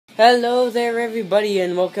Hello there everybody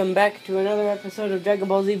and welcome back to another episode of Dragon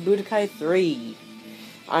Ball Z Budokai 3.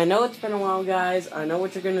 I know it's been a while guys, I know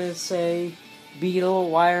what you're gonna say.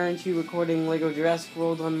 Beetle, why aren't you recording Lego Jurassic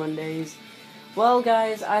World on Mondays? Well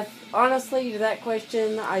guys, honestly to that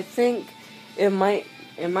question, I think it might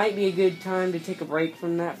be a good time to take a break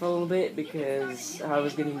from that for a little bit because I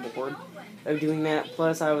was getting bored of doing that.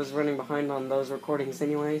 Plus I was running behind on those recordings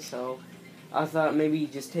anyway, so I thought maybe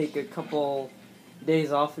just take a couple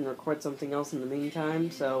days off and record something else in the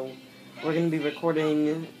meantime. So we're going to be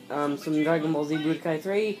recording some Dragon Ball Z Budokai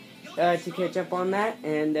 3 to catch up on that,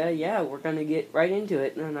 and yeah, we're going to get right into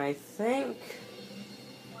it. And I think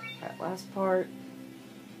that last part,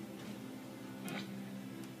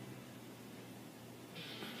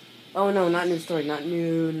 oh no, not new story, not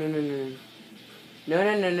new,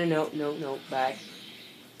 no, back.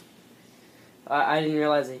 I didn't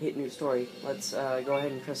realize I hit new story. Let's go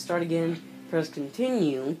ahead and press start again. Press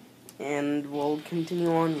continue, and we'll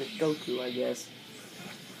continue on with Goku, I guess.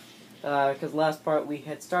 Because last part we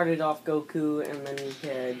had started off Goku, and then we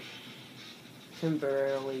had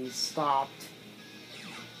temporarily stopped.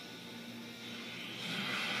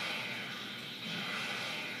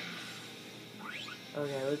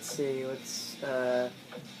 Okay, let's see.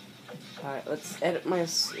 Alright, let's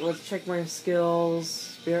check my skills.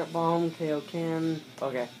 Spirit Bomb, Kaioken.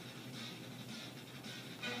 Okay.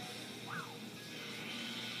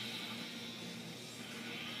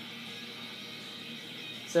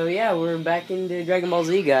 So yeah, we're back into Dragon Ball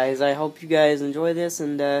Z, guys. I hope you guys enjoy this,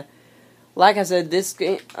 and like I said, this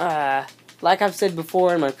game, like I've said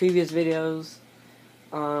before in my previous videos,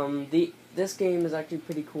 this game is actually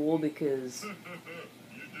pretty cool because You're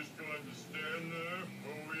just going to stand there,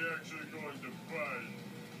 or are we actually going to fight?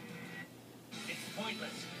 It's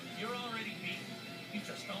pointless. You're already beaten. You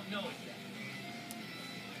just don't know it yet.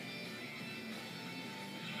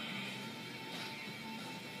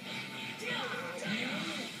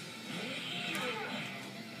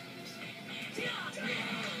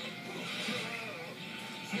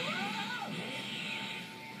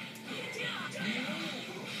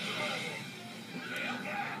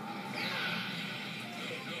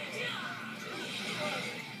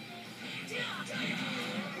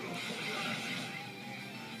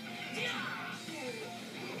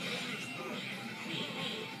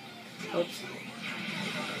 oops.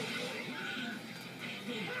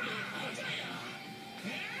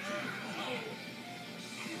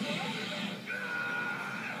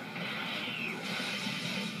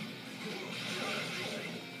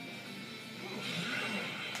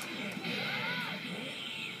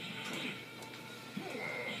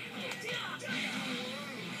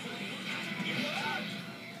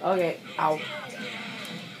 Okay, ow.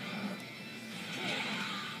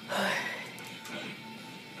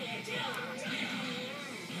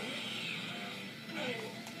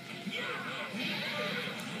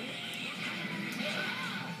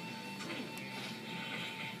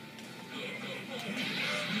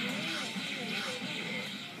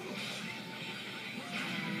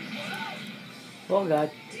 Oh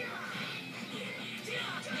god.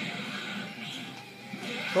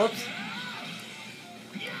 Whoops.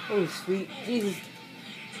 Oh sweet Jesus.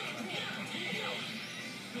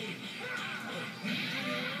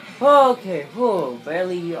 Okay,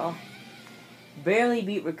 barely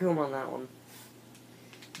beat Raccoon on that one.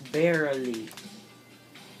 Barely.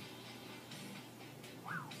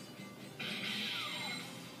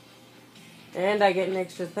 And I get an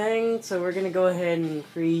extra thing, so we're gonna go ahead and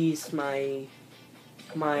increase my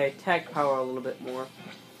attack power a little bit more.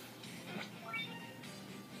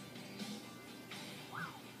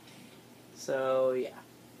 So yeah.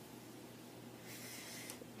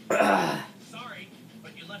 Sorry,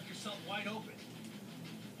 but you left yourself wide open.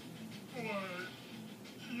 Why,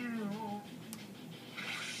 you...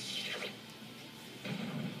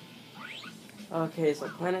 Okay, so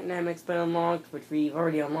Planet Namek's been unlocked, which we've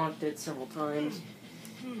already unlocked it several times.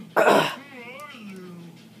 Who are you?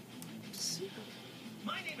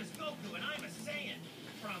 My name is Goku, and I'm a Saiyan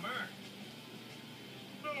from Earth.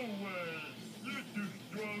 No way! You're too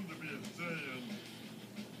strong to be a Saiyan.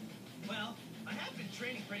 Well, I have been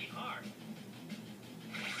training pretty hard.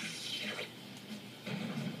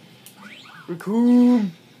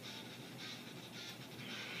 Raccoon!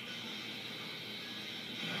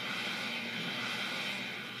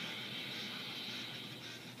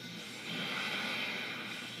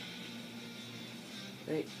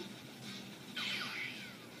 Wait.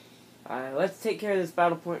 Alright, let's take care of this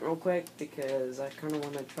battle point real quick because I kind of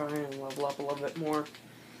want to try and level up a little bit more.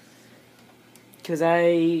 Because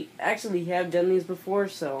I actually have done these before,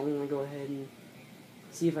 so I'm going to go ahead and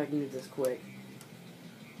see if I can do this quick.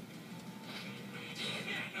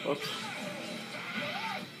 Oops.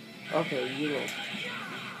 Okay, you will.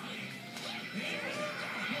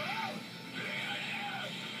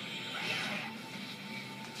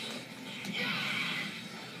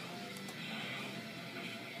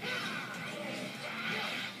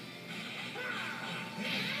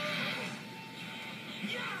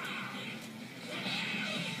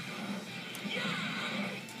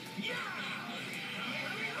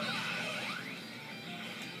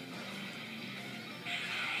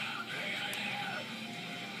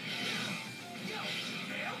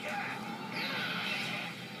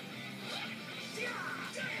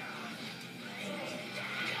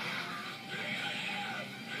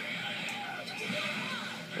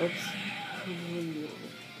 Oops.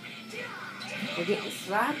 Okay,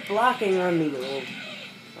 stop blocking on me, little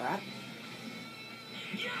crap.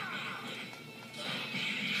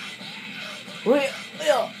 Wait,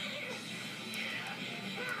 yeah.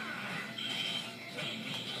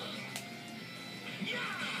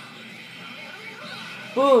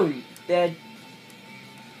 Boom, dead.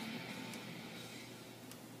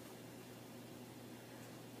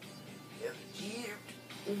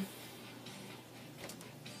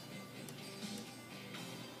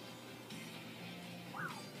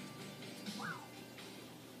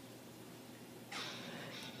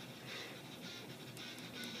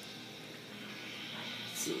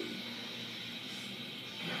 See.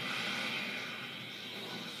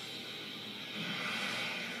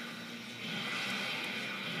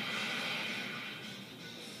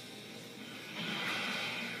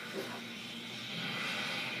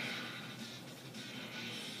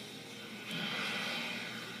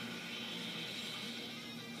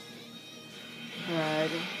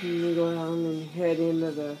 Alright, let me go down and head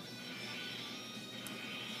into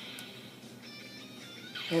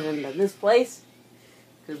this place,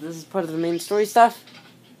 because this is part of the main story stuff.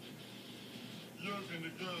 You're gonna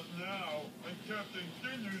get it now, and Captain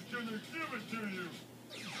Ginyu's gonna give it to you.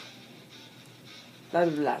 Blah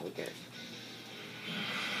blah blah, who cares?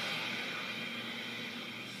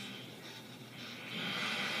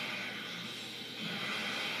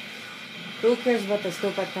 Who cares about the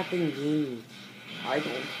scope at Captain Ginyu? I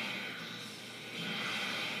don't.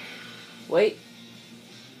 Wait.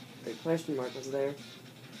 The question mark was there.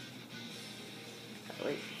 Oh,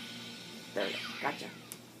 wait. There we go. Gotcha.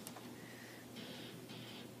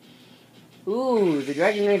 Ooh, the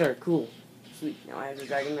Dragon Radar. Cool. Sweet. Now I have the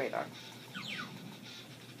Dragon Radar.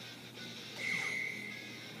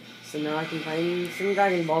 So now I can find some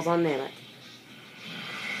Dragon Balls on Namek.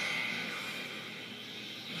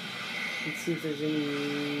 Let's see if there's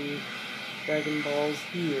any Dragon Balls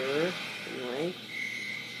here. Anyway.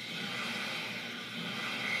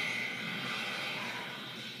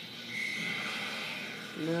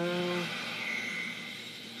 No.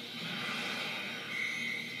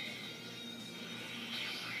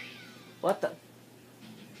 What the?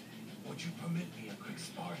 Would you permit me a quick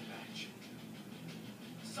sparring match?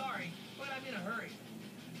 Sorry, but I'm in a hurry.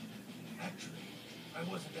 Actually, I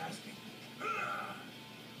wasn't asking.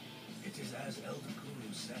 It is as Elder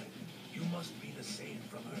Guru said, you must be the same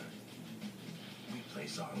from Earth. We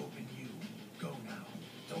place our hope in you. Go now.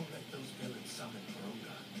 Don't let those villains summon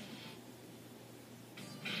Baroga.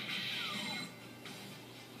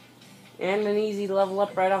 And an easy level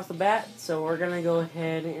up right off the bat, so we're gonna go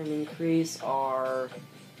ahead and increase our...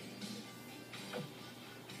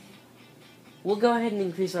 We'll go ahead and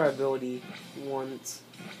increase our ability once.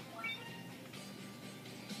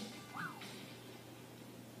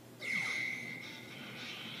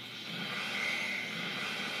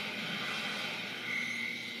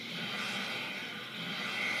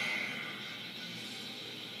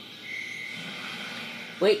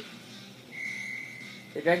 Wait!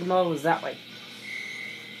 The Dragon Ball was that way.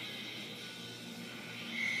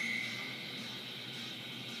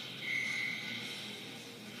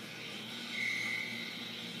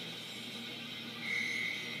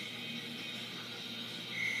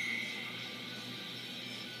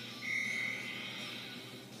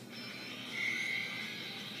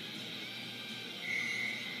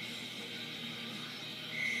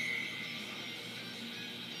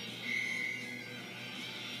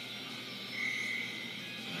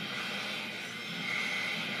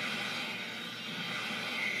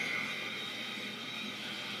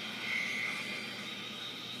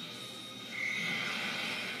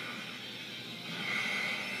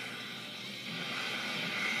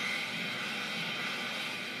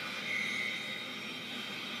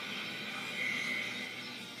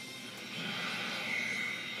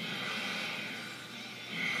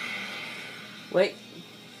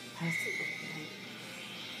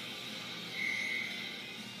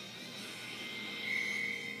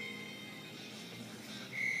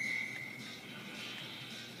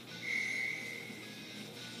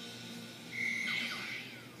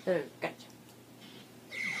 There, gotcha.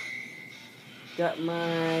 Got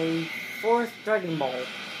my 4th Dragon Ball.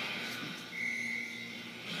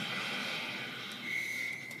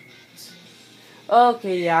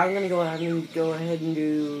 Okay, yeah, I'm gonna go ahead and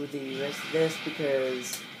do the rest of this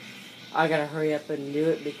because I gotta hurry up and do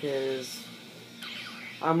it because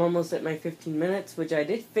I'm almost at my 15 minutes, which I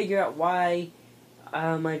did figure out why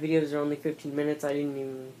my videos are only 15 minutes. I didn't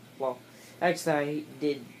even, well, actually I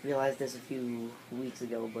did realize this a few weeks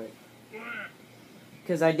ago, but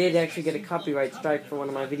because I did actually get a copyright strike for one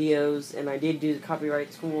of my videos, and I did do the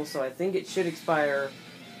copyright school, so I think it should expire.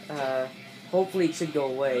 Hopefully it should go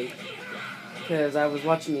away. Because I was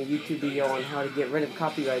watching a YouTube video on how to get rid of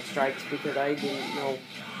copyright strikes because I didn't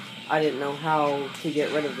know how to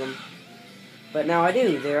get rid of them. But now I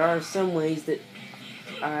do. There are some ways that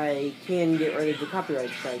I can get rid of the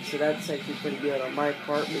copyright strikes, so that's actually pretty good on my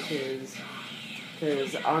part because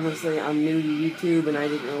honestly I'm new to YouTube and I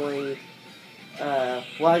didn't really.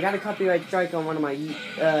 Well, I got a copyright strike on one of my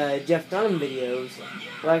Jeff Dunham videos.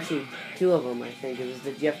 Well, actually 2 of them I think. It was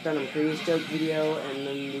the Jeff Dunham Curious Joke video and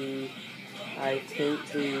then I think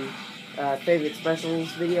the favorite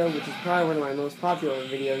specials video, which is probably one of my most popular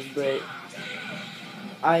videos, but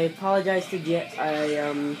I apologize to Jeff.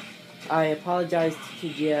 I apologized to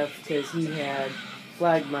Jeff because he had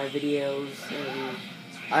flagged my videos, and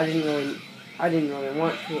I didn't really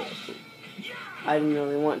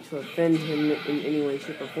want to offend him in any way,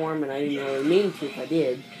 shape, or form, and I didn't really mean to if I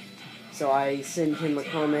did. So I sent him a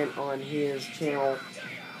comment on his channel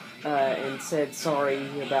and said sorry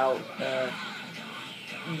about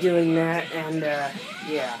doing that, and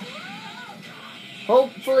yeah.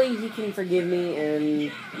 Hopefully he can forgive me,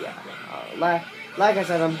 and yeah. Like I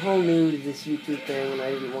said, I'm whole new to this YouTube thing, and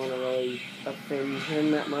I didn't want to really offend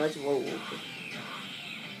him that much. Whoa.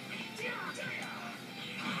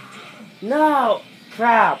 No!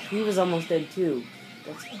 Crap! He was almost dead too.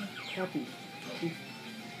 That's crappy.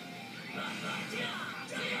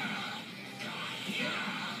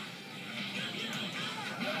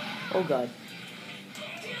 Oh god.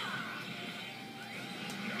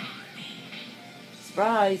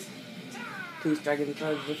 Surprise! 2 striking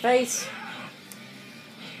charges to the face.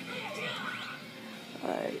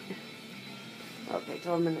 Alright. Okay,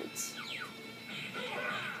 12 minutes.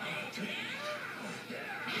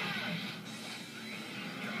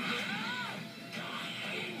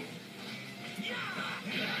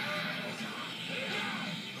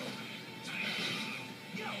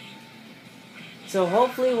 So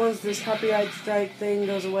hopefully once this copyright strike thing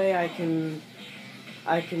goes away, I can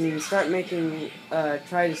start making,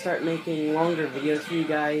 try to start making longer videos for you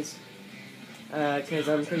guys, because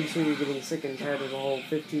I'm pretty sure you're getting sick and tired of the whole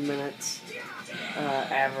 15 minutes,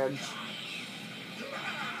 average.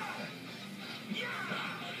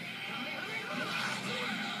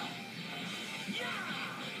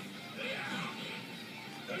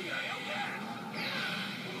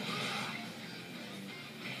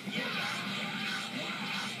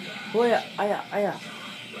 Oh yeah, aya.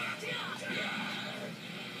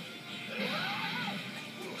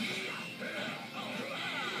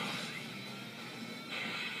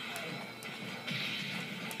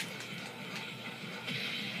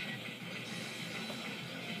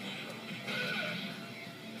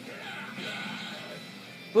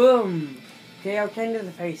 Boom! KO King to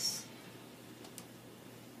the face.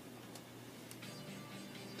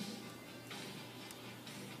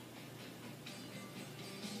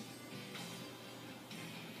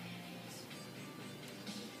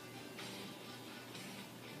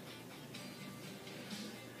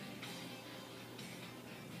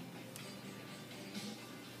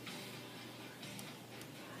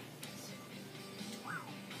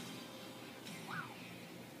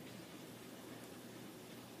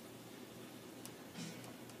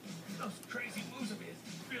 Those crazy moves of his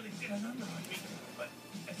really did a number on me, but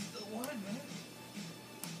I still won, man.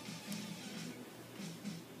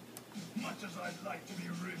 Much as I'd like to be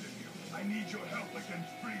rid of you, I need your help against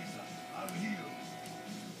Frieza. I'll heal.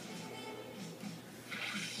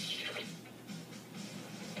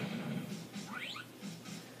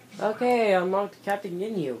 Okay, I unlocked Captain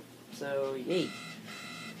Ginyu. So, yay.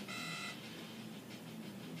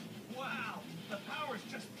 Wow, the power's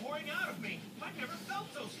just pouring out of me. I've never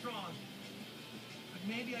felt so strong. But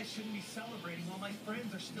maybe I shouldn't be celebrating while my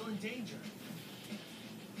friends are still in danger.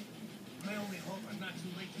 My only hope is not too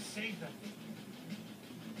late to save them.